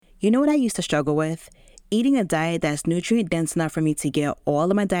You know what I used to struggle with? Eating a diet that's nutrient dense enough for me to get all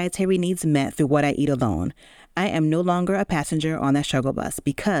of my dietary needs met through what I eat alone. I am no longer a passenger on that struggle bus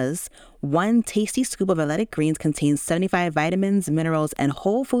because one tasty scoop of athletic greens contains 75 vitamins, minerals, and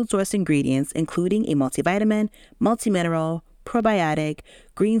whole food source ingredients, including a multivitamin, multimineral, probiotic,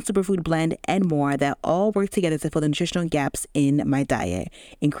 green superfood blend, and more that all work together to fill the nutritional gaps in my diet,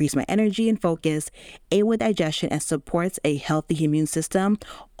 increase my energy and focus, aid with digestion, and supports a healthy immune system,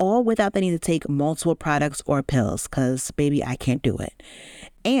 all without the need to take multiple products or pills, because baby, I can't do it.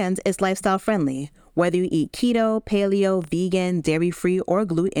 And it's lifestyle friendly. Whether you eat keto, paleo, vegan, dairy-free, or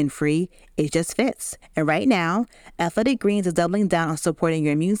gluten-free, it just fits. And right now, Athletic Greens is doubling down on supporting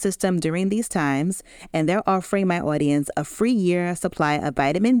your immune system during these times, and they're offering my audience a free year supply of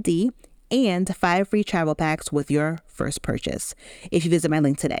vitamin D and 5 free travel packs with your first purchase if you visit my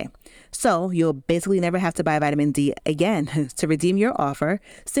link today. So you'll basically never have to buy vitamin D again. To redeem your offer,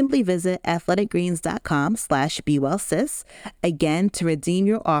 simply visit athleticgreens.com/bewellsis. Again, to redeem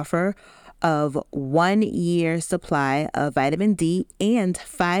your offer of 1 year supply of vitamin D and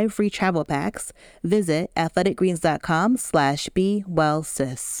 5 free travel packs, visit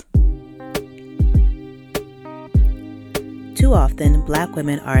athleticgreens.com/bewellsis. Too often, Black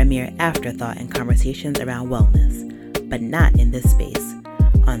women are a mere afterthought in conversations around wellness, but not in this space.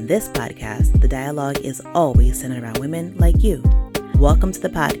 On this podcast, the dialogue is always centered around women like you. Welcome to the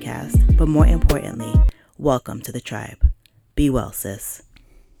podcast, but more importantly, welcome to the tribe. Be well, sis.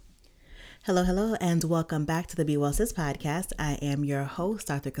 Hello, and welcome back to the Be Well Sis podcast. I am your host,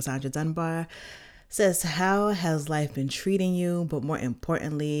 Dr. Cassandra Dunbar. Sis, how has life been treating you? But more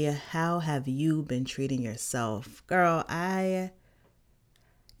importantly, how have you been treating yourself? Girl, I'm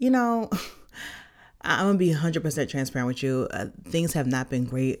going to be 100% transparent with you. Things have not been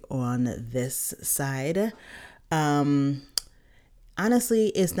great on this side. Honestly,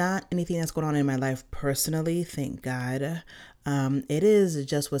 it's not anything that's going on in my life personally, thank God. It is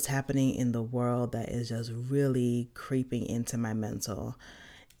just what's happening in the world that is just really creeping into my mental.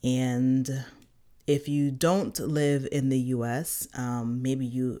 And if you don't live in the U.S., maybe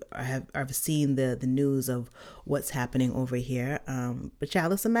you have seen the news of what's happening over here. But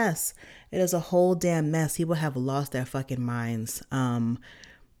child, it's a mess. It is a whole damn mess. People have lost their fucking minds.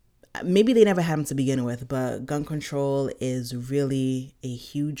 Maybe they never had them to begin with, but gun control is really a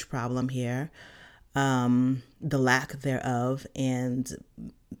huge problem here. The lack thereof, and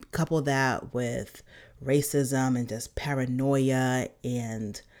couple that with racism and just paranoia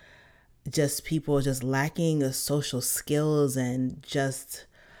and just people just lacking of social skills and just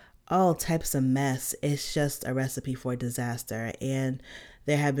all types of mess. It's just a recipe for disaster. And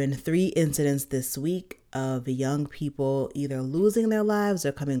there have been 3 incidents this week of young people either losing their lives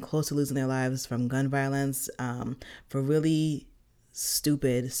or coming close to losing their lives from gun violence, for really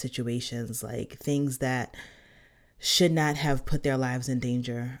stupid situations, like things that should not have put their lives in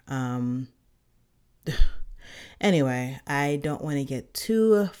danger. Anyway, I don't want to get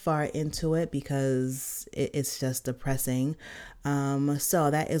too far into it because it's just depressing.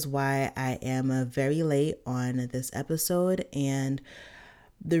 So that is why I am very late on this episode, and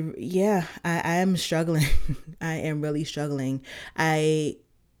I am struggling. I am really struggling. The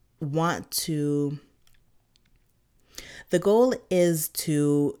goal is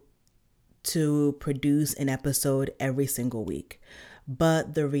to produce an episode every single week.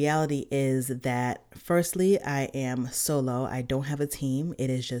 But the reality is that, firstly, I am solo. I don't have a team. It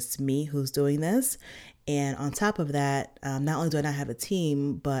is just me who's doing this. And on top of that, not only do I not have a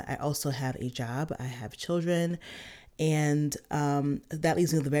team, but I also have a job. I have children. And that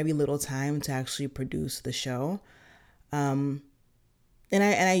leaves me with very little time to actually produce the show. And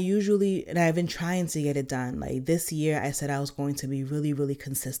I've been trying to get it done. Like this year, I said I was going to be really, really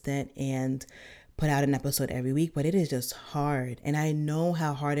consistent and put out an episode every week, but it is just hard. And I know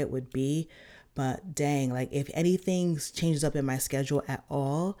how hard it would be, but dang, like if anything changes up in my schedule at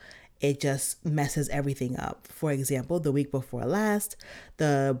all, it just messes everything up. For example, the week before last,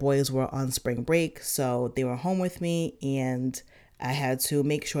 the boys were on spring break, so they were home with me, and I had to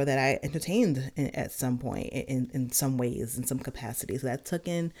make sure that I entertained at some point in some ways, in some capacity. So that took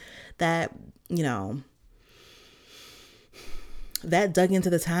in that, that dug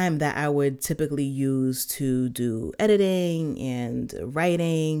into the time that I would typically use to do editing and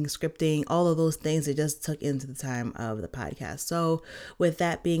writing, scripting, all of those things. It just took into the time of the podcast. So with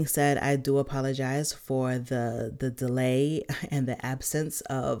that being said, I do apologize for the delay and the absence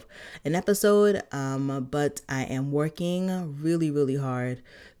of an episode. But I am working really, really hard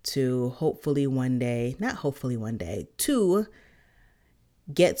to to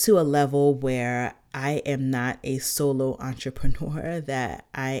get to a level where I am not a solo entrepreneur, that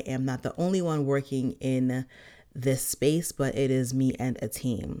I am not the only one working in this space, but it is me and a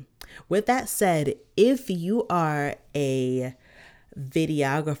team. With that said, if you are a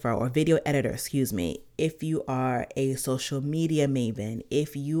videographer or video editor, excuse me, if you are a social media maven,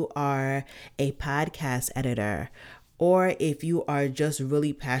 if you are a podcast editor, or if you are just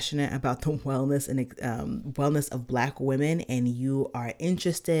really passionate about the wellness and wellness of Black women and you are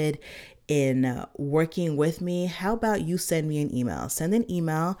interested in working with me, how about you send me an email? Send an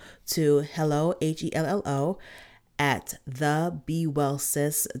email to hello, HELLO, at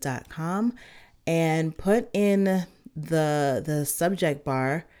thebewellsis.com and put in the subject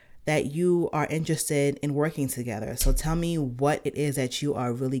bar that you are interested in working together. So tell me what it is that you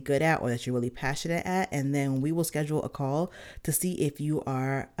are really good at or that you're really passionate at, and then we will schedule a call to see if you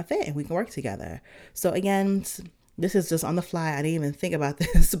are a fit and we can work together. So again, this is just on the fly. I didn't even think about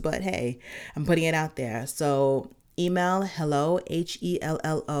this, but hey, I'm putting it out there. So email hello,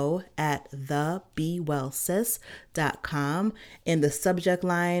 HELLO, at thebewellsis.com. In the subject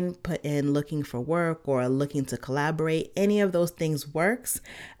line, put in looking for work or looking to collaborate. Any of those things works.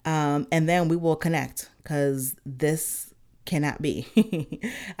 And then we will connect, because this cannot be.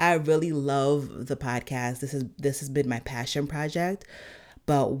 I really love the podcast. This has been my passion project.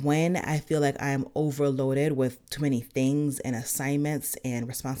 But when I feel like I'm overloaded with too many things and assignments and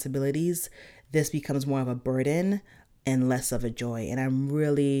responsibilities, this becomes more of a burden and less of a joy. And I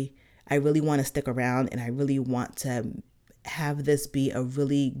really want to stick around, and I really want to have this be a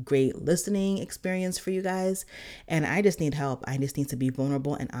really great listening experience for you guys. And I just need help. I just need to be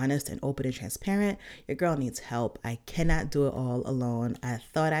vulnerable and honest and open and transparent. Your girl needs help. I cannot do it all alone. I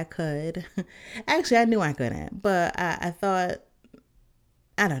thought I could. Actually, I knew I couldn't, but I thought,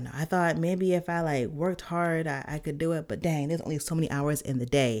 I don't know. I thought maybe if I worked hard, I could do it. But dang, there's only so many hours in the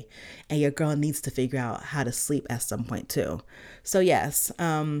day, and your girl needs to figure out how to sleep at some point too. So yes,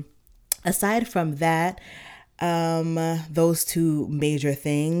 aside from that, those two major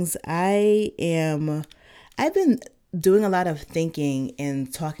things, I've been doing a lot of thinking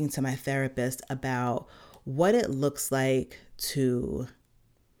and talking to my therapist about what it looks like to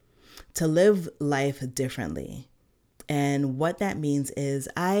live life differently. And what that means is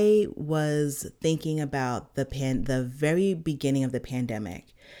I was thinking about the very beginning of the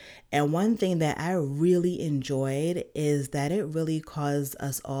pandemic. And one thing that I really enjoyed is that it really caused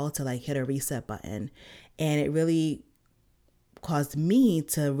us all to hit a reset button. And it really caused me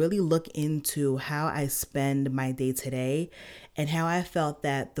to really look into how I spend my day today, and how I felt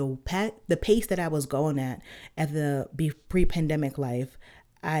that the pace that I was going at the pre-pandemic life,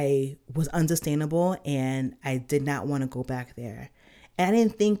 I was unsustainable, and I did not want to go back there. And I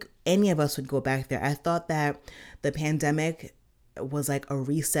didn't think any of us would go back there. I thought that the pandemic was like a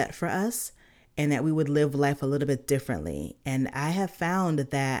reset for us, and that we would live life a little bit differently. And I have found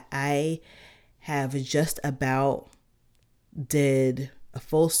that I have just about did a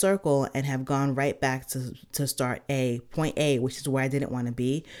full circle and have gone right back to start point A, which is where I didn't want to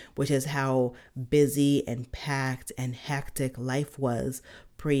be, which is how busy and packed and hectic life was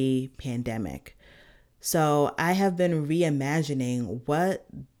pre-pandemic. So I have been reimagining what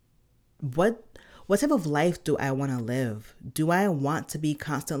type of life do I want to live? Do I want to be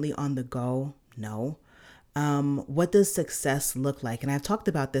constantly on the go? No. What does success look like? And I've talked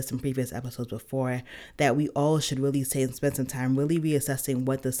about this in previous episodes before, that we all should really spend some time really reassessing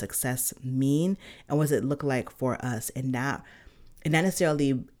what does success mean and what does it look like for us, and not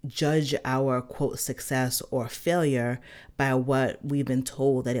necessarily judge our quote success or failure by what we've been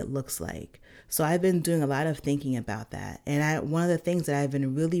told that it looks like. So I've been doing a lot of thinking about that. And one of the things that I've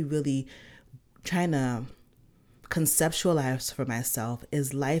been really, really trying to conceptualize for myself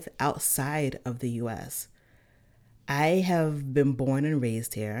is life outside of the US. I have been born and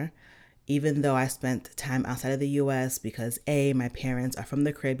raised here, even though I spent time outside of the US because my parents are from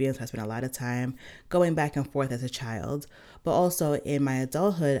the Caribbean, so I spent a lot of time going back and forth as a child. But also in my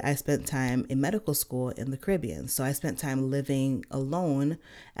adulthood, I spent time in medical school in the Caribbean. So I spent time living alone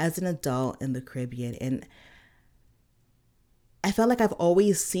as an adult in the Caribbean. And I felt like I've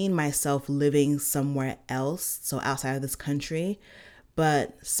always seen myself living somewhere else, so outside of this country.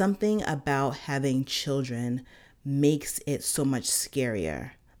 But something about having children makes it so much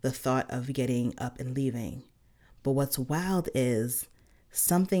scarier, the thought of getting up and leaving. But what's wild is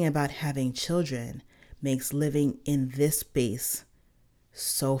something about having children makes living in this space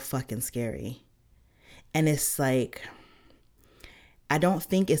so fucking scary. And it's like, I don't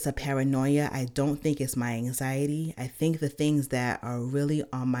think it's a paranoia. I don't think it's my anxiety. I think the things that are really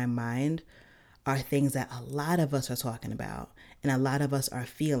on my mind are things that a lot of us are talking about and a lot of us are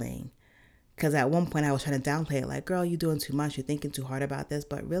feeling. Because at one point I was trying to downplay it, like, girl, you're doing too much. You're thinking too hard about this.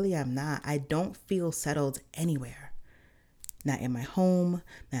 But really, I'm not. I don't feel settled anywhere. Not in my home,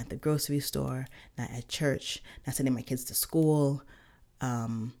 not at the grocery store, not at church, not sending my kids to school,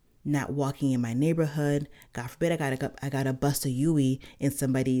 not walking in my neighborhood. God forbid I gotta bust a Yui in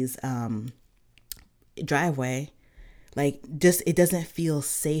somebody's driveway. Like, just, it doesn't feel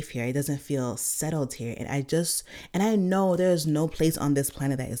safe here. It doesn't feel settled here. And I know there's no place on this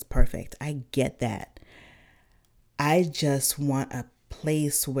planet that is perfect. I get that. I just want a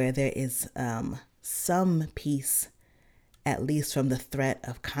place where there is some peace, at least from the threat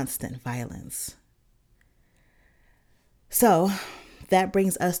of constant violence. So that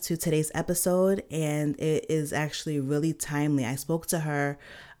brings us to today's episode, and it is actually really timely. I spoke to her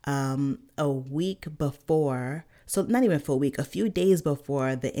a week before, so not even a full week, a few days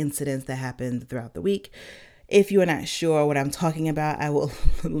before the incidents that happened throughout the week. If you are not sure what I'm talking about, I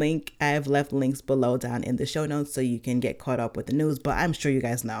have left links below down in the show notes so you can get caught up with the news, but I'm sure you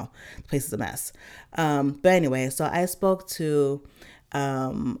guys know the place is a mess. But anyway, so I spoke to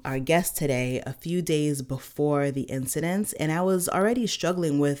our guest today a few days before the incidents, and I was already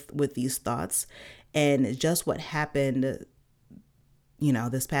struggling with these thoughts, and just what happened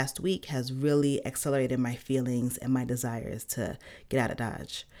this past week has really accelerated my feelings and my desires to get out of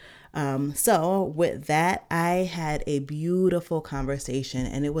Dodge. So with that, I had a beautiful conversation,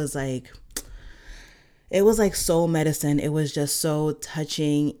 and it was like soul medicine. It was just so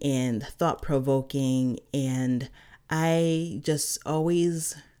touching and thought-provoking, and I just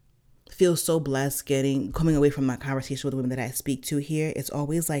always feel so blessed coming away from my conversation with the women that I speak to here. It's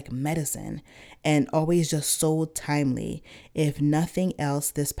always like medicine, and always just so timely. If nothing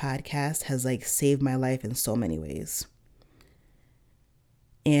else, this podcast has like saved my life in so many ways.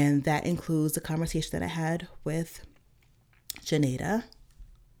 And that includes the conversation that I had with Junauda.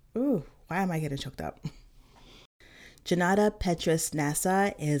 Ooh, why am I getting choked up? Junauda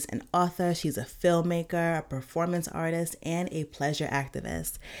Petrus-Nasah is an author. She's a filmmaker, a performance artist, and a pleasure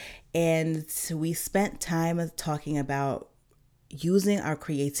activist. And we spent time talking about using our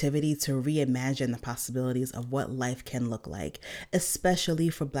creativity to reimagine the possibilities of what life can look like, especially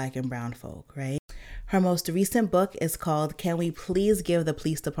for Black and brown folk, right? Her most recent book is called Can We Please Give the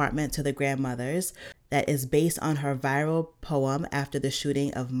Police Department to the Grandmothers? That is based on her viral poem after the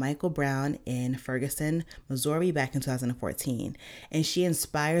shooting of Michael Brown in Ferguson, Missouri back in 2014. And she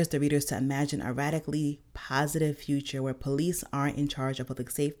inspires the readers to imagine a radically positive future where police aren't in charge of public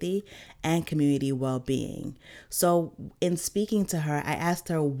safety and community well-being. So in speaking to her, I asked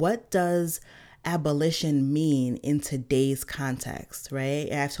her, what does abolition mean in today's context, right?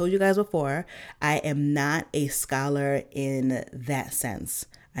 And I've told you guys before, I am not a scholar in that sense.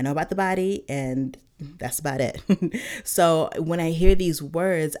 I know about the body, and that's about it. So when I hear these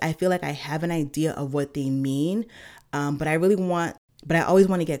words, I feel like I have an idea of what they mean, but I always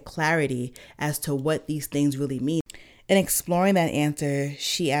want to get clarity as to what these things really mean. In exploring that answer,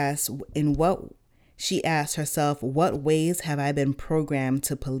 she asked herself, what ways have I been programmed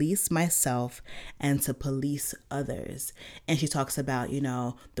to police myself and to police others? And she talks about,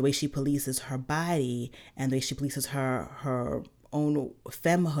 the way she polices her body and the way she polices her own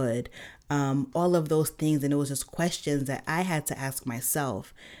femmehood, all of those things. And it was just questions that I had to ask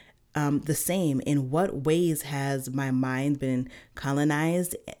myself. The same, in what ways has my mind been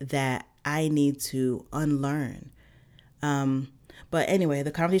colonized that I need to unlearn? But anyway,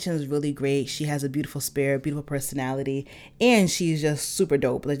 the conversation is really great. She has a beautiful spirit, beautiful personality, and she's just super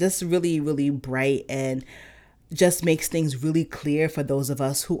dope. Like, just really, really bright, and just makes things really clear for those of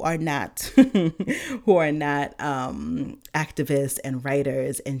us who are not activists and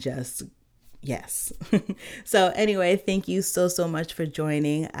writers, and just yes. So anyway, thank you so much for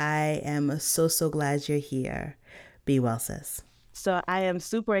joining. I am so glad you're here. Be well, sis. So I am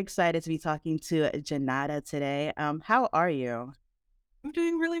super excited to be talking to Junauda today. How are you? I'm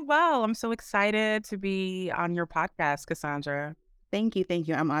doing really well. I'm so excited to be on your podcast, Cassandra. Thank you.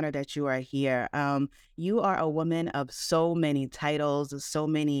 I'm honored that you are here. You are a woman of so many titles, so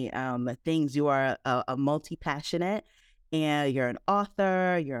many things. You are a multi-passionate, and you're an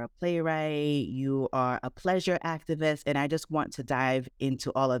author, you're a playwright, you are a pleasure activist, and I just want to dive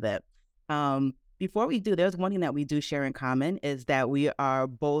into all of it. Before we do, there's one thing that we do share in common, is that we are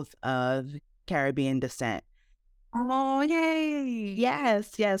both of Caribbean descent. Oh, yay.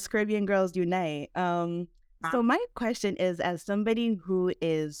 Yes, Caribbean Girls Unite. So my question is, as somebody who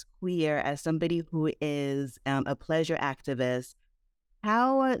is queer, as somebody who is a pleasure activist,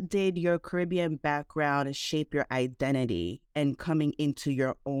 how did your Caribbean background shape your identity and coming into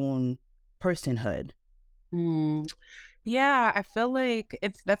your own personhood? Yeah, I feel like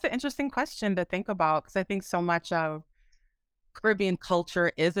that's an interesting question to think about because I think so much of Caribbean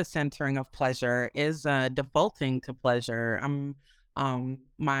culture is a centering of pleasure, is defaulting to pleasure.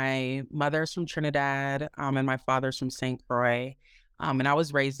 My mother's from Trinidad, and my father's from St. Croix. And I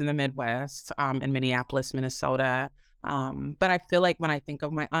was raised in the Midwest, in Minneapolis, Minnesota. But I feel like when I think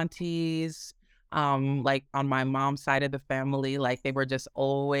of my aunties, like on my mom's side of the family, like they were just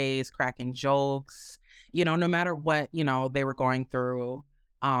always cracking jokes, no matter what, they were going through,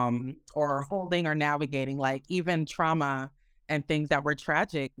 or holding or navigating, like even trauma and things that were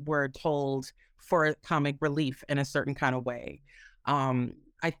tragic were told for comic relief in a certain kind of way.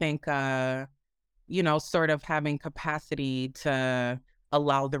 I think, sort of having capacity to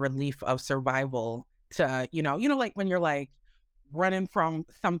allow the relief of survival to, like when you're like running from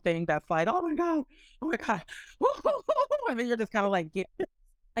something that's like, oh my God, and then you're just kind of like,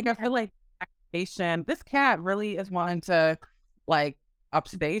 like I feel like activation. This cat really is wanting to like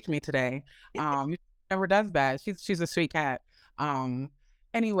upstage me today. She never does that. She's a sweet cat. Um,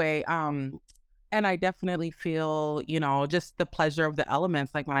 anyway, and I definitely feel, just the pleasure of the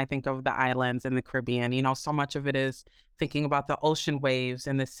elements. Like when I think of the islands in the Caribbean, so much of it is thinking about the ocean waves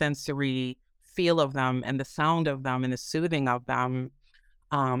and the sensory feel of them and the sound of them and the soothing of them.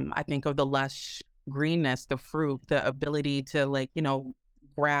 I think of the lush greenness, the fruit, the ability to like,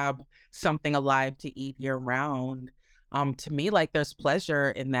 grab something alive to eat year round. To me, like there's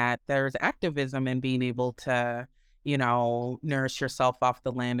pleasure in that. There's activism in being able to, nourish yourself off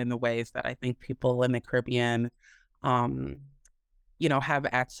the land in the ways that I think people in the Caribbean, um, have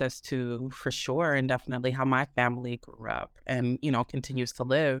access to for sure, and definitely how my family grew up and, continues to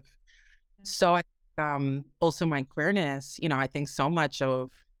live. So also my queerness, I think so much of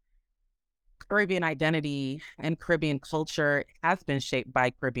Caribbean identity and Caribbean culture has been shaped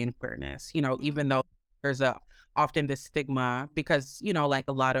by Caribbean queerness, even though there's a often this stigma because, like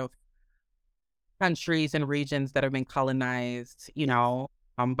a lot of countries and regions that have been colonized,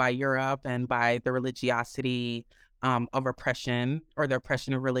 by Europe and by the religiosity of oppression or the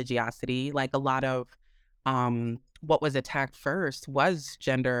oppression of religiosity. Like a lot of what was attacked first was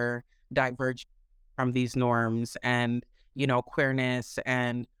gender divergence from these norms and, queerness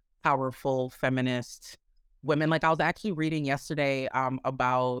and powerful feminist women. Like I was actually reading yesterday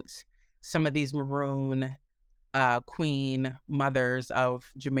about some of these maroon queen mothers of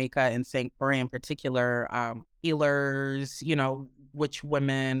Jamaica and St. Croix in particular, healers, witch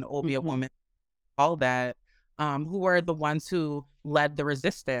women, obeah Mhm. women, all that, who were the ones who led the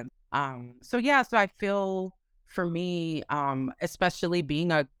resistance. So yeah, so I feel for me, especially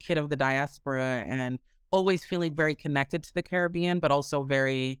being a kid of the diaspora and always feeling very connected to the Caribbean, but also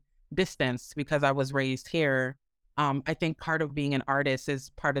very distanced because I was raised here. I think part of being an artist is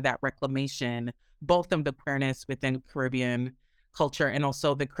part of that reclamation, both of the queerness within Caribbean culture and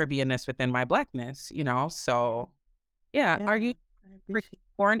also the Caribbeanness within my blackness, So yeah. Yeah, Are you I were appreciate. you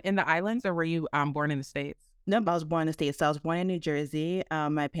born in the islands or were you born in the States? Nope, I was born in the States. So I was born in New Jersey.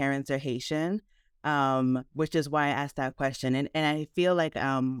 My parents are Haitian, which is why I asked that question. And I feel like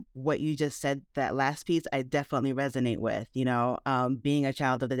what you just said, that last piece, I definitely resonate with, being a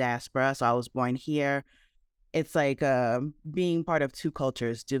child of the diaspora. So I was born here. It's like being part of two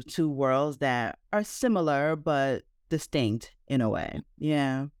cultures, two worlds that are similar but distinct in a way.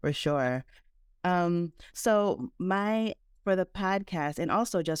 Yeah, for sure. So my for the podcast and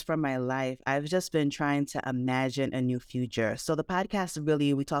also just from my life, I've just been trying to imagine a new future. So the podcast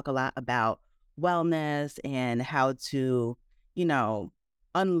really we talk a lot about wellness and how to, you know,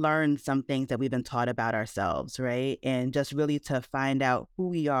 unlearn some things that we've been taught about ourselves, right? And just really to find out who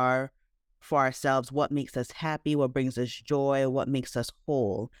we are for ourselves, what makes us happy, what brings us joy, what makes us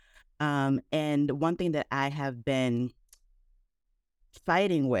whole. And one thing that I have been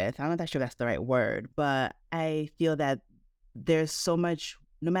fighting with, I'm not sure that's the right word, but I feel that there's so much,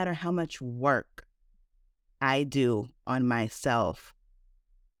 no matter how much work I do on myself,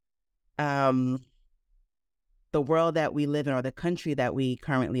 um, the world that we live in or the country that we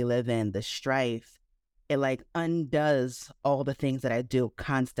currently live in, the strife, it like undoes all the things that I do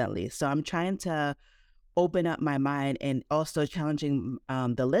constantly. So I'm trying to open up my mind and also challenging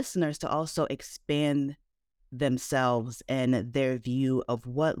the listeners to also expand themselves and their view of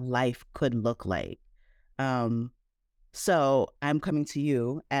what life could look like. Um, So I'm coming to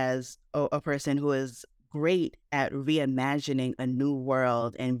you as a person who is great at reimagining a new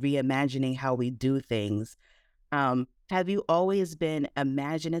world and reimagining how we do things. Have you always been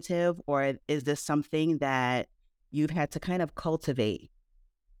imaginative, or is this something that you've had to kind of cultivate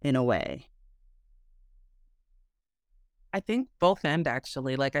in a way? I think both end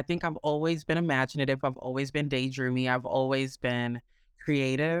actually. Like I think I've always been imaginative, I've always been daydreamy, I've always been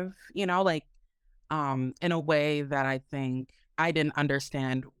creative, like in a way that I think I didn't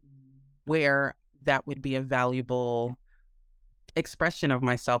understand where that would be a valuable expression of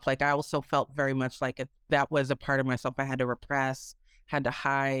myself. Like, I also felt very much like that was a part of myself I had to repress, had to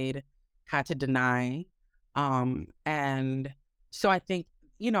hide, had to deny. And so I think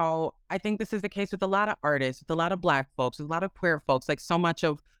this is the case with a lot of artists, with a lot of Black folks, with a lot of queer folks. Like, so much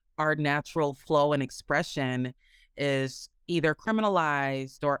of our natural flow and expression is either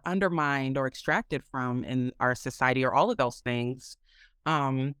criminalized or undermined or extracted from in our society, or all of those things.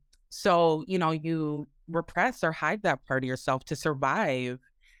 Um, so, you repress or hide that part of yourself to survive.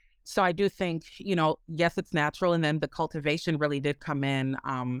 So I do think, yes, it's natural. And then the cultivation really did come in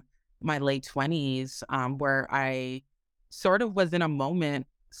my late 20s, where I sort of was in a moment,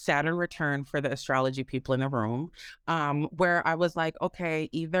 Saturn return for the astrology people in the room, where I was like, okay,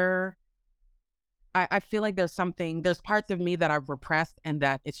 either I feel like there's parts of me that I've repressed and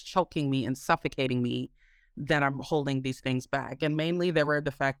that it's choking me and suffocating me, that I'm holding these things back. And mainly there were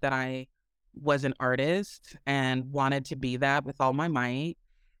the fact that I was an artist and wanted to be that with all my might.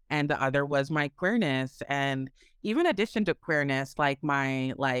 And the other was my queerness. And even addition to queerness, like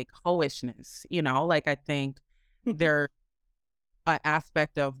my like hoishness, like I think there a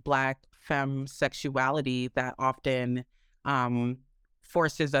aspect of Black femme sexuality that often um,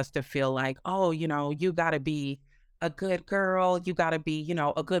 forces us to feel like, oh, you got to be a good girl, you got to be,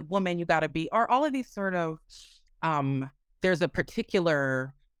 a good woman, you got to be, or all of these sort of, um, there's a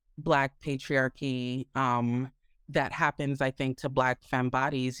particular Black patriarchy that happens, I think, to Black femme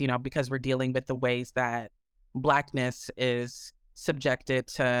bodies, because we're dealing with the ways that Blackness is subjected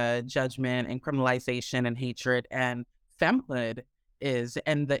to judgment and criminalization and hatred, and femmehood is,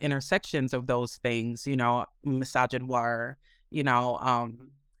 and the intersections of those things, misogynoir, you know, um,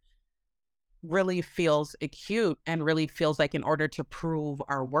 really feels acute and really feels like in order to prove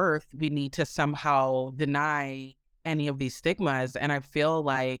our worth, we need to somehow deny any of these stigmas. And I feel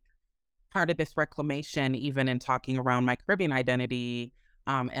like part of this reclamation, even in talking around my Caribbean identity,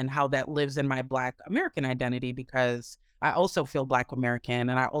 and how that lives in my Black American identity, because I also feel Black American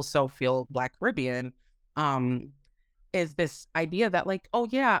and I also feel Black Caribbean. Um, is this idea that like, oh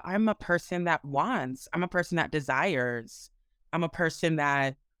yeah, I'm a person that desires, I'm a person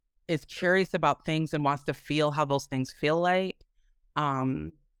that is curious about things and wants to feel how those things feel like.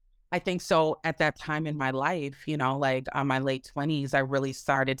 Um, I think so at that time in my life, like on my late 20s, I really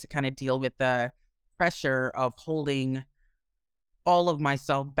started to kind of deal with the pressure of holding all of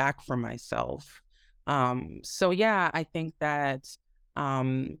myself back from myself. So yeah, I think that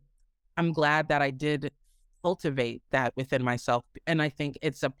um I'm glad that I did cultivate that within myself. And I think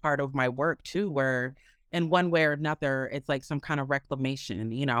it's a part of my work too, where in one way or another, it's like some kind of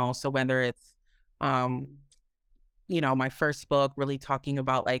reclamation, So whether it's, um, my first book really talking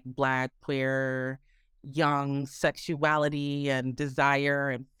about like Black, queer, young sexuality and desire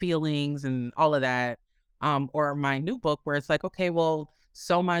and feelings and all of that. Or my new book where it's like, okay, well,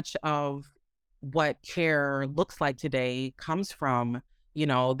 so much of what care looks like today comes from,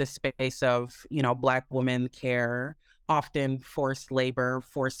 the space of, Black woman care, often forced labor,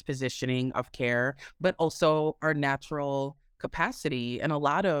 forced positioning of care, but also our natural capacity and a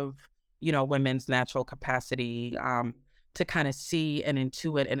lot of, women's natural capacity to kind of see and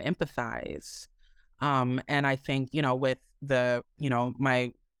intuit and empathize. And I think, with the,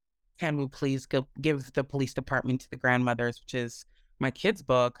 my Can We Please Give the Police Department to the Grandmothers, which is my kids'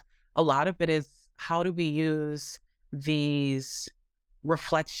 book, a lot of it is how do we use these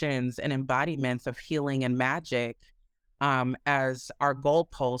reflections and embodiments of healing and magic as our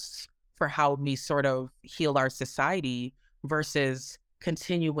goalposts for how we sort of heal our society versus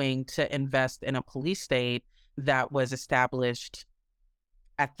continuing to invest in a police state that was established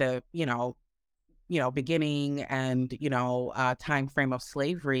at the beginning and time frame of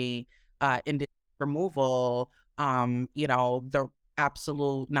slavery, indigenous removal, the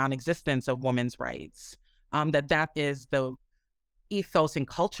absolute non-existence of women's rights. That is the ethos and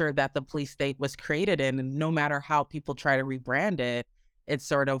culture that the police state was created in, and no matter how people try to rebrand it, it's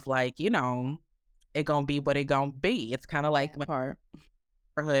sort of like it gonna be what it gonna be. It's kind of like That part.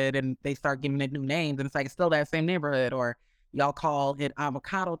 neighborhood and they start giving it new names and it's like it's still that same neighborhood, or y'all call it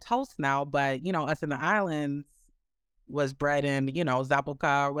avocado toast now, but us in the islands was bred in,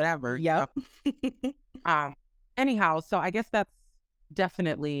 Zapoca or whatever. Yep. Um anyhow, so I guess that's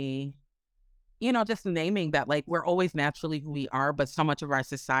definitely, just naming that like we're always naturally who we are, but so much of our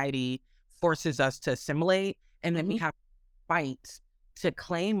society forces us to assimilate and then we Mhm. have to fight to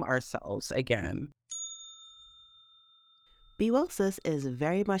claim ourselves again. Be Well Sis is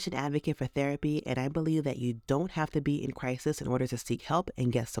very much an advocate for therapy, and I believe that you don't have to be in crisis in order to seek help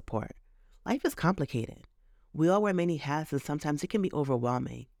and get support. Life is complicated. We all wear many hats, and sometimes it can be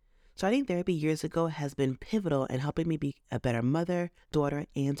overwhelming. Starting therapy years ago has been pivotal in helping me be a better mother, daughter,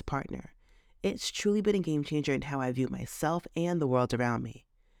 and partner. It's truly been a game changer in how I view myself and the world around me.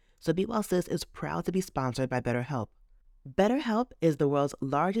 So Be Well Sis is proud to be sponsored by BetterHelp. BetterHelp is the world's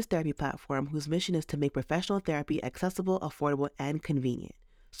largest therapy platform whose mission is to make professional therapy accessible, affordable, and convenient,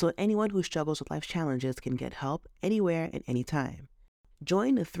 so anyone who struggles with life challenges can get help anywhere and anytime.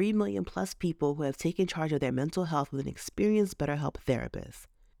 Join the 3 million plus people who have taken charge of their mental health with an experienced BetterHelp therapist.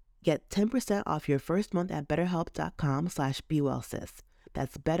 Get 10% off your first month at betterhelp.com/bewellsis.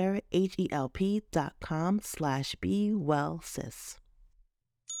 That's betterhelp.com/bewellsis.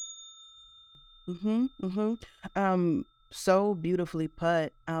 So beautifully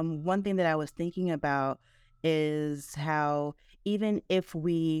put. One thing that I was thinking about is how even if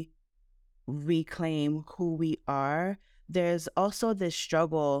we reclaim who we are, there's also this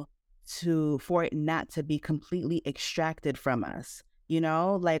struggle for it not to be completely extracted from us.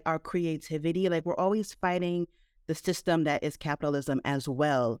 Like our creativity, like we're always fighting the system that is capitalism as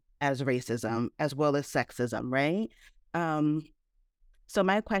well as racism, as well as sexism, right? Um, so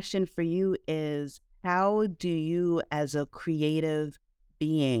my question for you is, how do you as a creative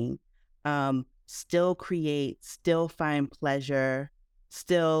being still create, still find pleasure,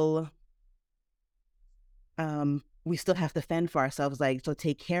 still we still have to fend for ourselves, like, so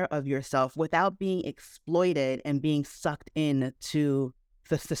take care of yourself without being exploited and being sucked into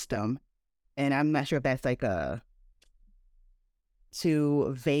the system. And I'm not sure if that's like a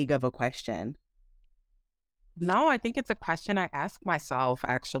too vague of a question. No, I think it's a question I ask myself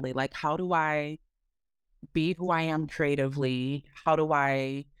actually. Like, how do I be who I am creatively? How do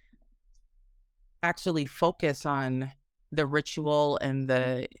I actually focus on the ritual and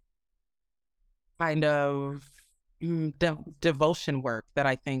the kind of devotion work that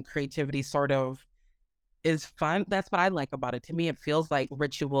I think creativity sort of is fun. That's what I like about it. To me, it feels like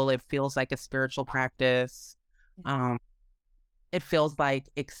ritual. It feels like a spiritual practice. Um, it feels like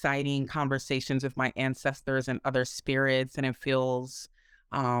exciting conversations with my ancestors and other spirits, and it feels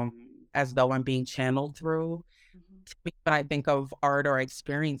um, as though I'm being channeled through. To me, when I think of art or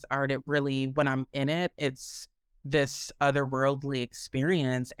experience art, it really, when I'm in it, it's this otherworldly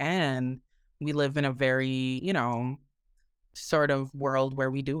experience. And we live in a very, sort of world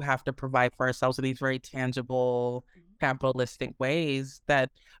where we do have to provide for ourselves in these very tangible, capitalistic ways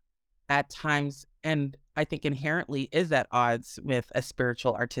that at times, and I think inherently is at odds with a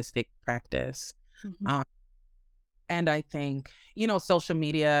spiritual artistic practice. Mhm. Um, and I think, social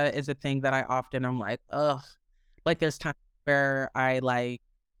media is a thing that I often am like, ugh, like there's times where I like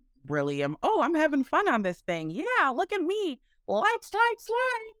really am, oh, I'm having fun on this thing. Yeah, look at me. Likes, likes,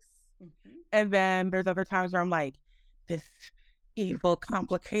 likes. Mhm. And then there's other times where I'm like, this evil,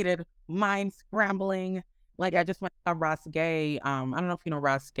 complicated, mind scrambling. Like I just went to Ross Gay. I don't know if you know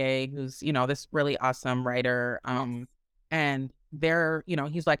Ross Gay, who's, this really awesome writer. And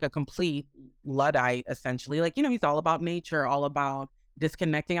he's like a complete Luddite, essentially. Like, he's all about nature, all about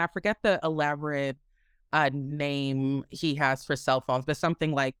disconnecting. I forget the elaborate name he has for cell phones, but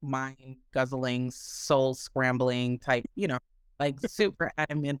something like mind guzzling, soul scrambling type, like super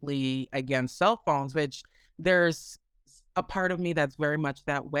adamantly against cell phones, which there's a part of me that's very much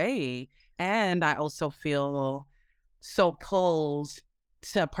that way. And I also feel so pulled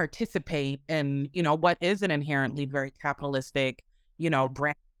to participate in, what is an inherently very capitalistic,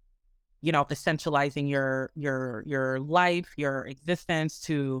 brand, essentializing your life, your existence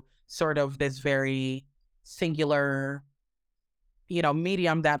to sort of this very singular,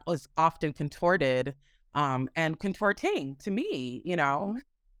 medium that was often contorted, and contorting to me,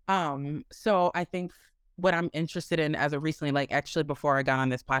 So I think what I'm interested in as of recently, like actually before I got on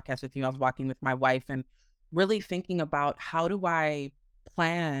this podcast with you, I was walking with my wife and really thinking about how do I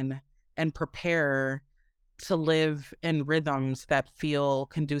plan and prepare to live in rhythms that feel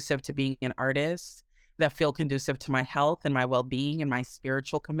conducive to being an artist, that feel conducive to my health and my well-being and my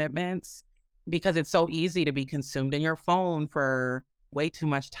spiritual commitments. Because it's so easy to be consumed in your phone for way too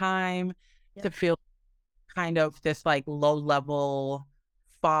much time, Yep. to feel kind of this like low level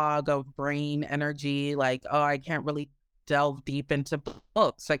fog of brain energy, like, oh, I can't really delve deep into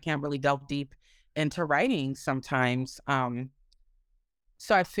books. I can't really delve deep into writing sometimes.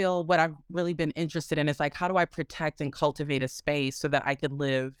 So I feel what I've really been interested in is like, how do I protect and cultivate a space so that I could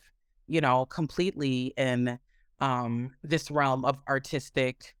live, completely in this realm of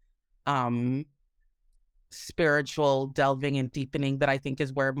artistic, um, spiritual delving and deepening that I think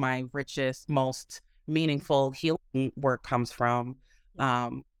is where my richest, most meaningful healing work comes from,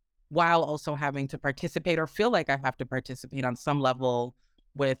 um, while also having to participate or feel like I have to participate on some level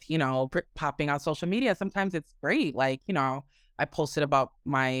with, popping on social media. Sometimes it's great. Like, I posted about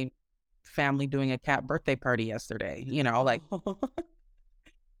my family doing a cat birthday party yesterday, like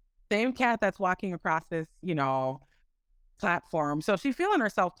same cat that's walking across this, platform. So she's feeling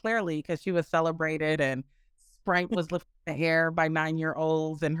herself clearly because she was celebrated and Sprite was lifted in the air by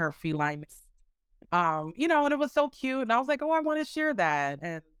 9-year-olds and her feline. And it was so cute. And I was like, oh, I want to share that.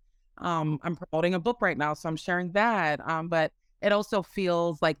 And I'm promoting a book right now, so I'm sharing that. But it also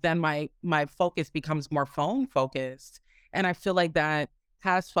feels like then my focus becomes more phone focused. And I feel like that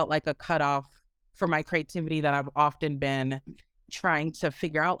has felt like a cutoff for my creativity that I've often been trying to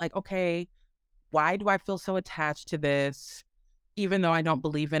figure out, like, okay, why do I feel so attached to this, even though I don't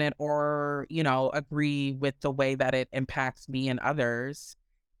believe in it or, agree with the way that it impacts me and others.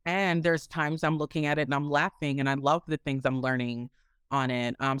 And there's times I'm looking at it and I'm laughing and I love the things I'm learning on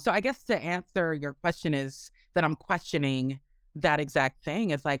it. So I guess to answer your question is that I'm questioning that exact thing.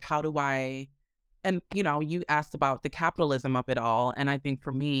 It's like, how do I, and you asked about the capitalism of it all. And I think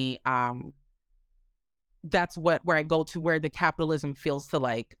for me, that's where I go to where the capitalism feels to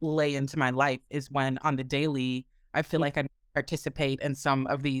like lay into my life is when on the daily, I feel like I participate in some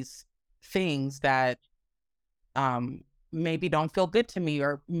of these things that maybe don't feel good to me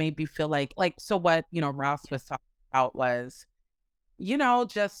or maybe feel like, so what, Ross was talking about was,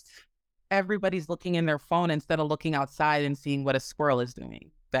 just everybody's looking in their phone instead of looking outside and seeing what a squirrel is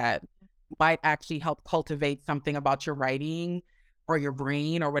doing. That might actually help cultivate something about your writing or your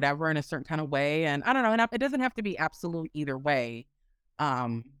brain or whatever in a certain kind of way. And I don't know, and it doesn't have to be absolute either way.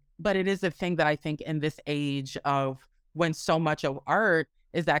 Um, but it is a thing that I think in this age of when so much of art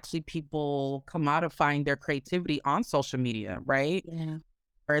is actually people commodifying their creativity on social media, right? Yeah.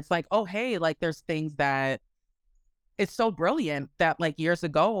 Or it's like, oh, hey, like there's things that it's so brilliant that like years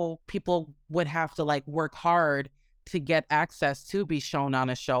ago, people would have to like work hard to get access to be shown on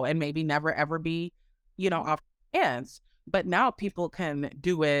a show and maybe never ever be, off hands. But now people can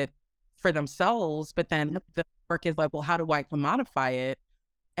do it for themselves. But then the work is like, well, how do I commodify it?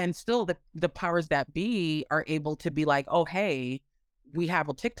 And still the powers that be are able to be like, oh, hey, we have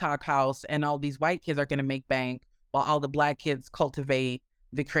a TikTok house and all these white kids are going to make bank while all the black kids cultivate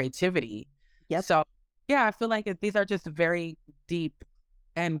the creativity. Yep. So, yeah, I feel like these are just very deep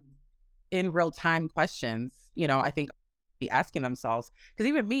and in real time questions, I think be asking themselves. Because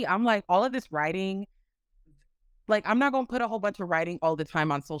even me, I'm like, all of this writing, like, I'm not going to put a whole bunch of writing all the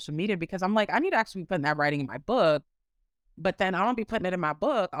time on social media because I'm like, I need to actually be putting that writing in my book. But then I don't be putting it in my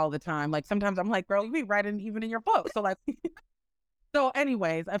book all the time. Like sometimes I'm like, girl, you be writing even in your book. So like, so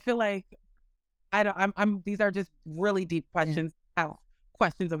anyways, I feel like these are just really deep questions, have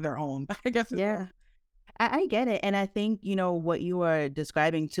questions of their own, I guess. Yeah. I get it. And I think, what you are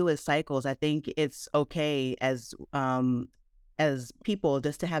describing too is cycles. I think it's okay as people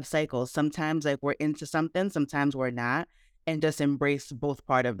just to have cycles. Sometimes like we're into something, sometimes we're not, and just embrace both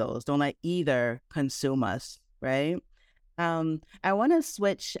part of those. Don't let either consume us, right? I want to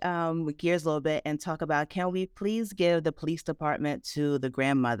switch gears a little bit and talk about, can we please give the police department to the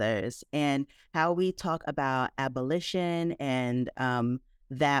grandmothers and how we talk about abolition and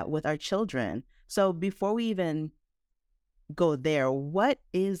that with our children. So before we even go there, what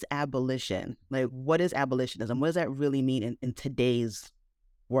is abolition? Like, what is abolitionism? What does that really mean in today's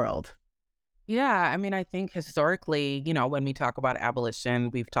world? Yeah, I mean, I think historically, when we talk about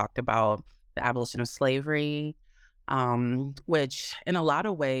abolition, we've talked about the abolition of slavery, which in a lot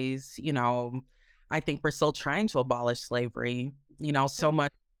of ways, I think we're still trying to abolish slavery, so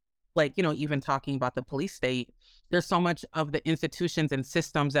much like, even talking about the police state, there's so much of the institutions and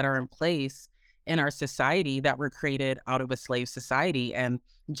systems that are in place in our society that were created out of a slave society. And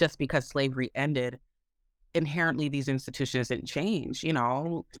just because slavery ended, inherently these institutions didn't change,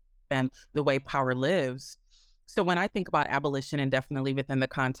 and the way power lives. So when I think about abolition, and definitely within the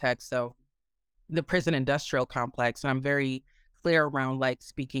context of the prison industrial complex, and I'm very clear around like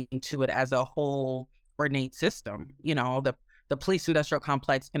speaking to it as a whole ornate system, the police industrial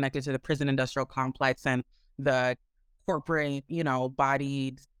complex connected to the prison industrial complex and the corporate,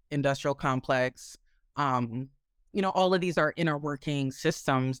 bodied industrial complex. All of these are inner working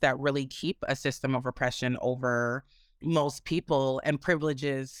systems that really keep a system of oppression over most people and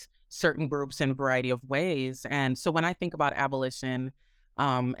privileges certain groups in a variety of ways. And so when I think about abolition,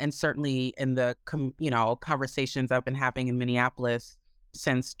 and certainly in the conversations I've been having in Minneapolis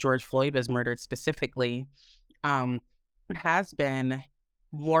since George Floyd was murdered specifically, um, has been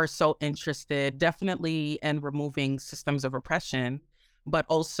more so interested definitely in removing systems of oppression, but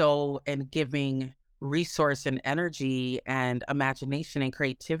also in giving resource and energy and imagination and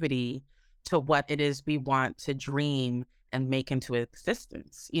creativity to what it is we want to dream and make into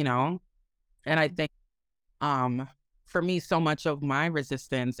existence, you know? And I think um for me, so much of my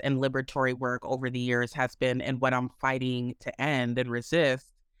resistance and liberatory work over the years has been in what I'm fighting to end and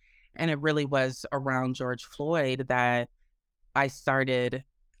resist. And it really was around George Floyd that I started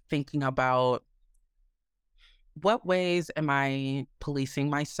thinking about what ways am I policing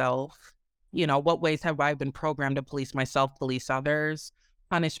myself? You know, what ways have I been programmed to police myself, police others,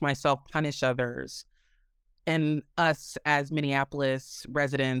 punish myself, punish others? And us as Minneapolis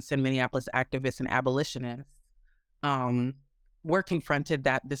residents and Minneapolis activists and abolitionists, um, we're confronted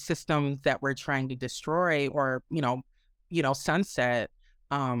that the systems that we're trying to destroy or, sunset,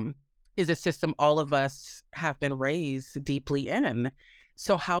 um, is a system all of us have been raised deeply in.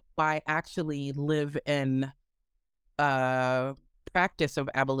 So how do I actually live in uh, practice of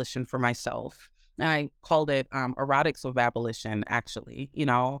abolition for myself? And I called it erotics of abolition, actually,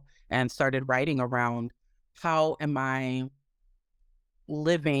 and started writing around how am I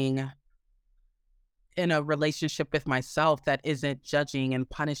living in a relationship with myself that isn't judging and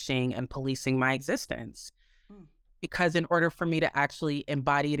punishing and policing my existence. Mm. Because in order for me to actually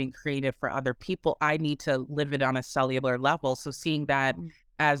embody it and create it for other people, I need to live it on a cellular level. So seeing that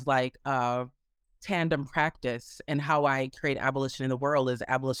as like a tandem practice and how I create abolition in the world is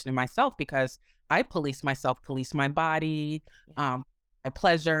abolition in myself, because I police myself, police my body, my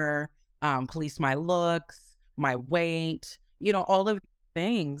pleasure, police my looks, my weight, all of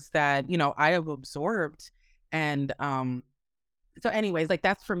things that, I have absorbed. And so anyways, like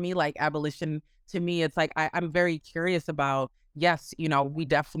that's for me, like abolition to me, it's like I'm very curious about, yes, we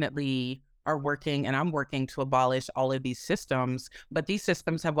definitely are working and I'm working to abolish all of these systems, but these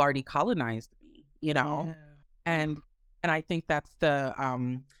systems have already colonized me, Yeah. and I think that's the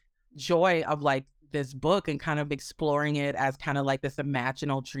joy of like this book and kind of exploring it as kind of like this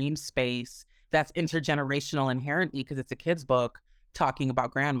imaginal dream space that's intergenerational inherently because it's a kid's book talking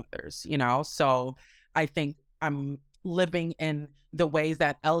about grandmothers, So I think I'm living in the ways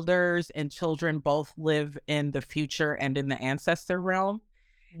that elders and children both live in the future and in the ancestor realm.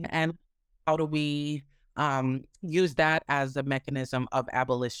 And how do we use that as a mechanism of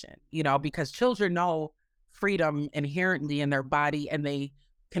abolition, because children know freedom inherently in their body and they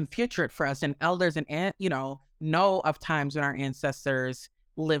can future it for us. And elders and know of times when our ancestors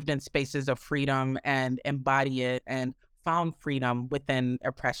lived in spaces of freedom and embody it and found freedom within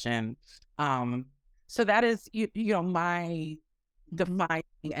oppression. So that is, my defining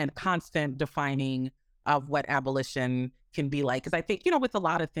and constant defining of what abolition can be like. Because I think, with a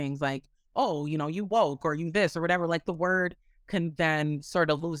lot of things like, oh, you woke or you this or whatever, like the word can then sort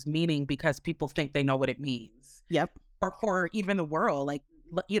of lose meaning because people think they know what it means. Yep. Or for even the world, like,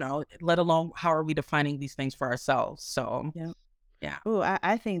 let alone how are we defining these things for ourselves? So, Yep. yeah. Oh,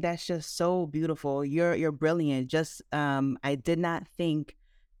 I think that's just so beautiful. You're brilliant. Just I did not think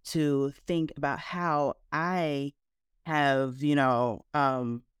to think about how I have, how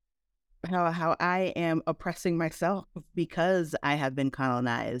I am oppressing myself because I have been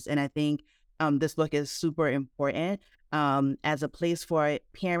colonized. And I think this book is super important as a place for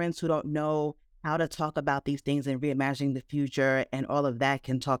parents who don't know how to talk about these things and reimagining the future and all of that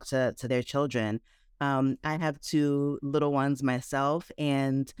can talk to their children. I have two little ones myself,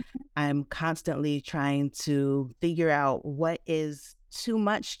 and I'm constantly trying to figure out what is too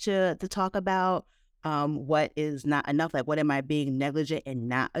much to talk about, what is not enough, like what am I being negligent and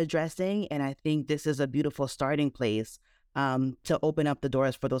not addressing. And I think this is a beautiful starting place to open up the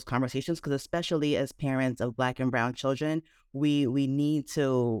doors for those conversations, because especially as parents of Black and brown children, we need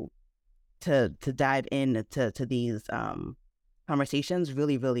to dive in to these conversations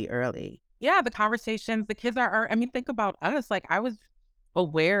really, really early. Yeah, the conversations, the kids I mean, think about us. Like I was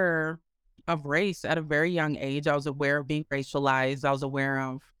aware of race at a very young age. I was aware of being racialized. I was aware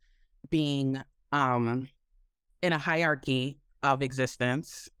of being in a hierarchy of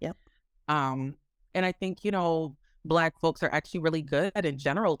existence. Yep. And I think, Black folks are actually really good in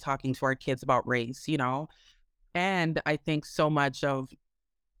general talking to our kids about race, and I think so much of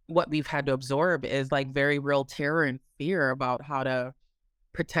what we've had to absorb is like very real terror and fear about how to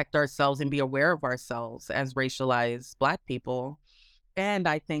protect ourselves and be aware of ourselves as racialized Black people. And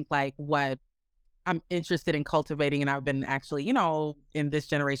I think like what I'm interested in cultivating, and I've been actually, in this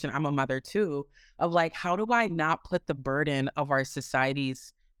generation, I'm a mother too, of like, how do I not put the burden of our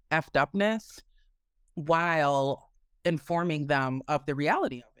society's effed upness while informing them of the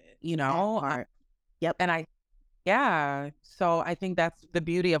reality of it, Part. Yep. And yeah, so I think that's the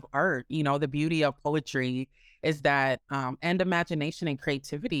beauty of art, the beauty of poetry is that, and imagination and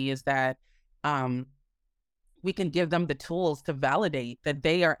creativity is that um, we can give them the tools to validate that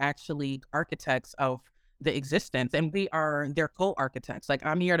they are actually architects of the existence, and we are their co-architects. Like,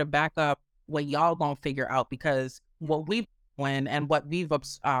 I'm here to back up what y'all gonna figure out, because what we've won and what we've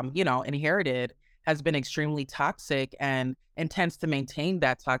inherited has been extremely toxic and intends to maintain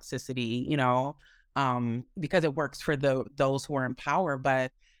that toxicity, because it works for those who are in power.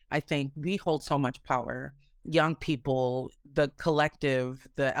 But I think we hold so much power. Young people, the collective,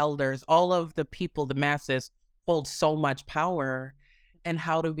 the elders, all of the people, the masses hold so much power. And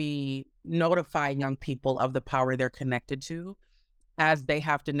how do we notify young people of the power they're connected to as they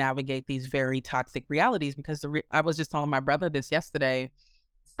have to navigate these very toxic realities? Because I was just telling my brother this yesterday,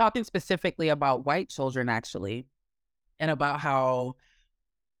 talking specifically about white children, actually, and about how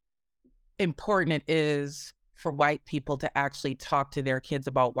important it is for white people to actually talk to their kids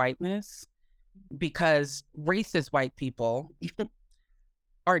about whiteness, because racist white people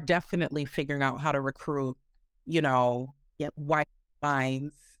are definitely figuring out how to recruit, white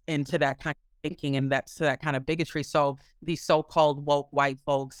minds into that kind of thinking and that kind of bigotry. So these so-called woke white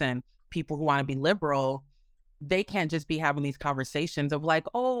folks and people who want to be liberal, they can't just be having these conversations of like,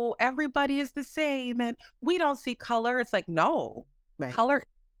 oh, everybody is the same and we don't see color. It's like, no, Right. color.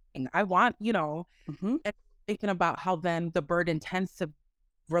 I want, Mm-hmm. and thinking about how then the burden tends to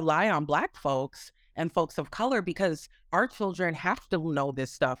rely on Black folks and folks of color, because our children have to know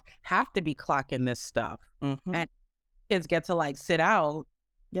this stuff, have to be clocking this stuff. Mm-hmm. And kids get to like sit out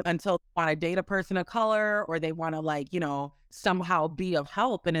Yep. until they want to date a person of color, or they want to like, somehow be of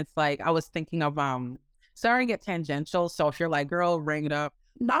help. And it's like, I was thinking of, sorry to get tangential. So if you're like, girl, ring it up.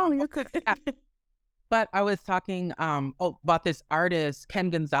 No, you could. But I was talking about this artist, Ken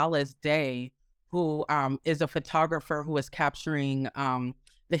Gonzalez Day, who is a photographer who is capturing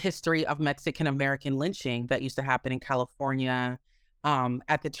the history of Mexican American lynching that used to happen in California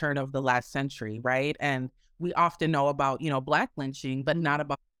at the turn of the last century, right? And we often know about, Black lynching, but not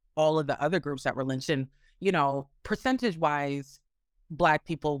about all of the other groups that were lynched. And, percentage-wise, Black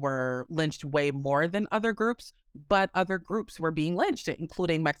people were lynched way more than other groups, but other groups were being lynched,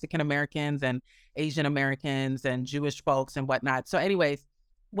 including Mexican Americans and Asian Americans and Jewish folks and whatnot. So anyways,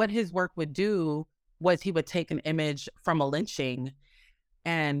 what his work would do was he would take an image from a lynching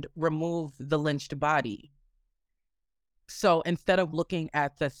and remove the lynched body. So instead of looking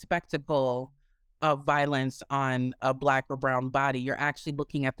at the spectacle of violence on a Black or brown body, you're actually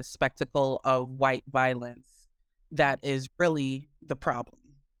looking at the spectacle of white violence that is really the problem,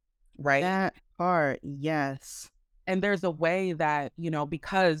 right? That part, yes. And there's a way that,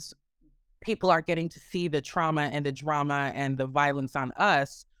 because people are getting to see the trauma and the drama and the violence on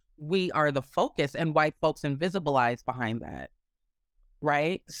us, we are the focus and white folks invisibilize behind that,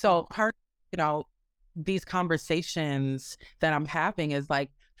 right? So part, these conversations that I'm having is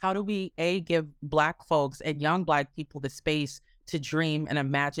like, how do we give Black folks and young Black people the space to dream and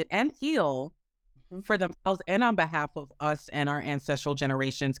imagine and heal for themselves and on behalf of us and our ancestral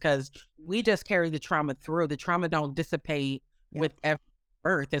generations? Because we just carry the trauma through. The trauma don't dissipate with every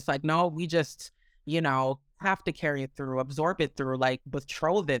birth. It's like, no, we just, have to carry it through, absorb it through, like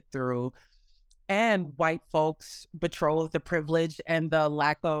betroth it through. And white folks betroth the privilege and the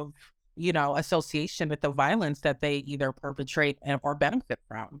lack of, association with the violence that they either perpetrate or benefit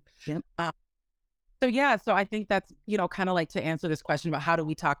from. Yep. So I think that's, kind of like to answer this question about how do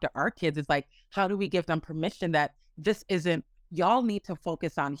we talk to our kids, is like, how do we give them permission that this isn't, y'all need to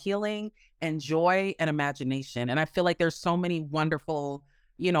focus on healing and joy and imagination. And I feel like there's so many wonderful,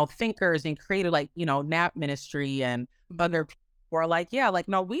 thinkers and creative, like, NAP ministry and other people who are like, yeah, like,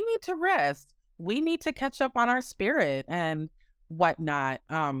 no, we need to rest. We need to catch up on our spirit and whatnot.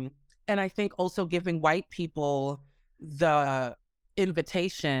 And I think also giving white people the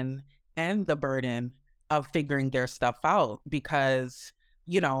invitation and the burden of figuring their stuff out, because,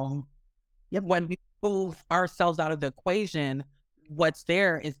 when we move ourselves out of the equation, what's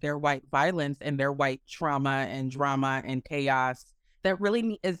there is their white violence and their white trauma and drama and chaos that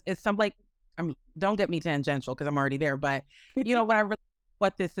really is some, like, I mean, don't get me tangential because I'm already there, but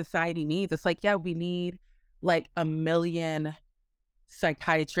what this society needs, it's like, yeah, we need like 1 million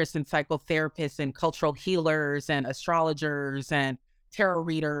psychiatrists and psychotherapists and cultural healers and astrologers and tarot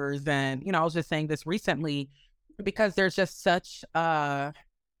readers. And, I was just saying this recently, because there's just such, and,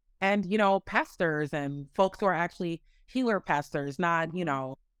 pastors and folks who are actually healer pastors, not,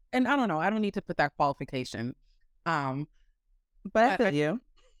 and I don't know, I don't need to put that qualification. But I feel you.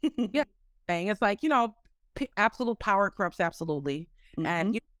 Yeah, saying it's like, absolute power corrupts absolutely.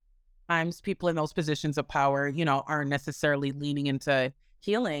 And, times people in those positions of power, aren't necessarily leaning into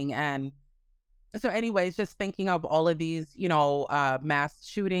healing. And so anyways, just thinking of all of these, mass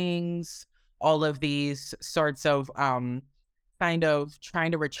shootings, all of these sorts of kind of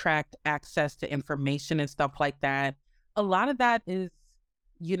trying to retract access to information and stuff like that. A lot of that is,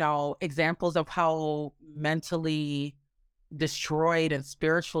 examples of how mentally destroyed and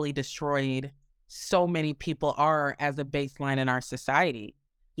spiritually destroyed so many people are as a baseline in our society.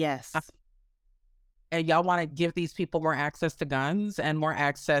 Yes. And y'all want to give these people more access to guns and more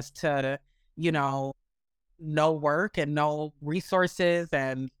access to, no work and no resources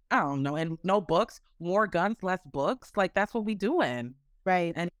and I don't know, and no books, more guns, less books. Like that's what we doing.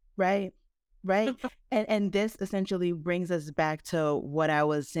 Right. And Right. Right. And this essentially brings us back to what I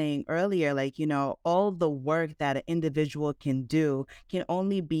was saying earlier. Like, all the work that an individual can do can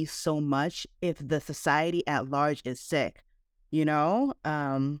only be so much if the society at large is sick, you know?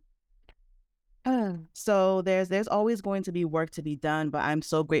 So there's always going to be work to be done, but I'm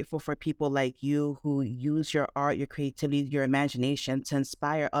so grateful for people like you who use your art, your creativity, your imagination to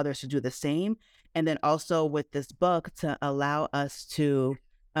inspire others to do the same. And then also with this book to allow us to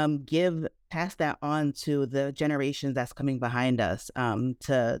pass that on to the generations that's coming behind us,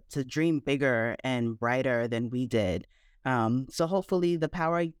 to dream bigger and brighter than we did. So hopefully the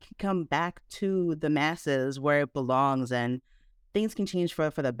power can come back to the masses where it belongs and things can change for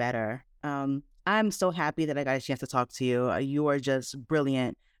the better. I'm so happy that I got a chance to talk to you. You are just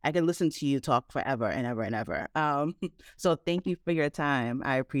brilliant. I can listen to you talk forever and ever and ever. So thank you for your time.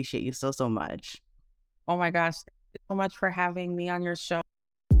 I appreciate you so much. oh my gosh, thank you so much for having me on your show.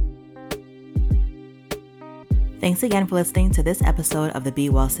 Thanks again for listening to this episode of the Be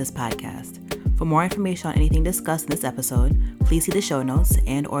Well Sis podcast. For more information on anything discussed in this episode, please see the show notes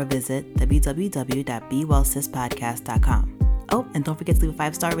and or visit www.bewellsispodcast.com. Oh, and don't forget to leave a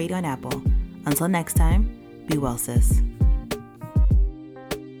 5-star rating on Apple. Until next time, be well, sis.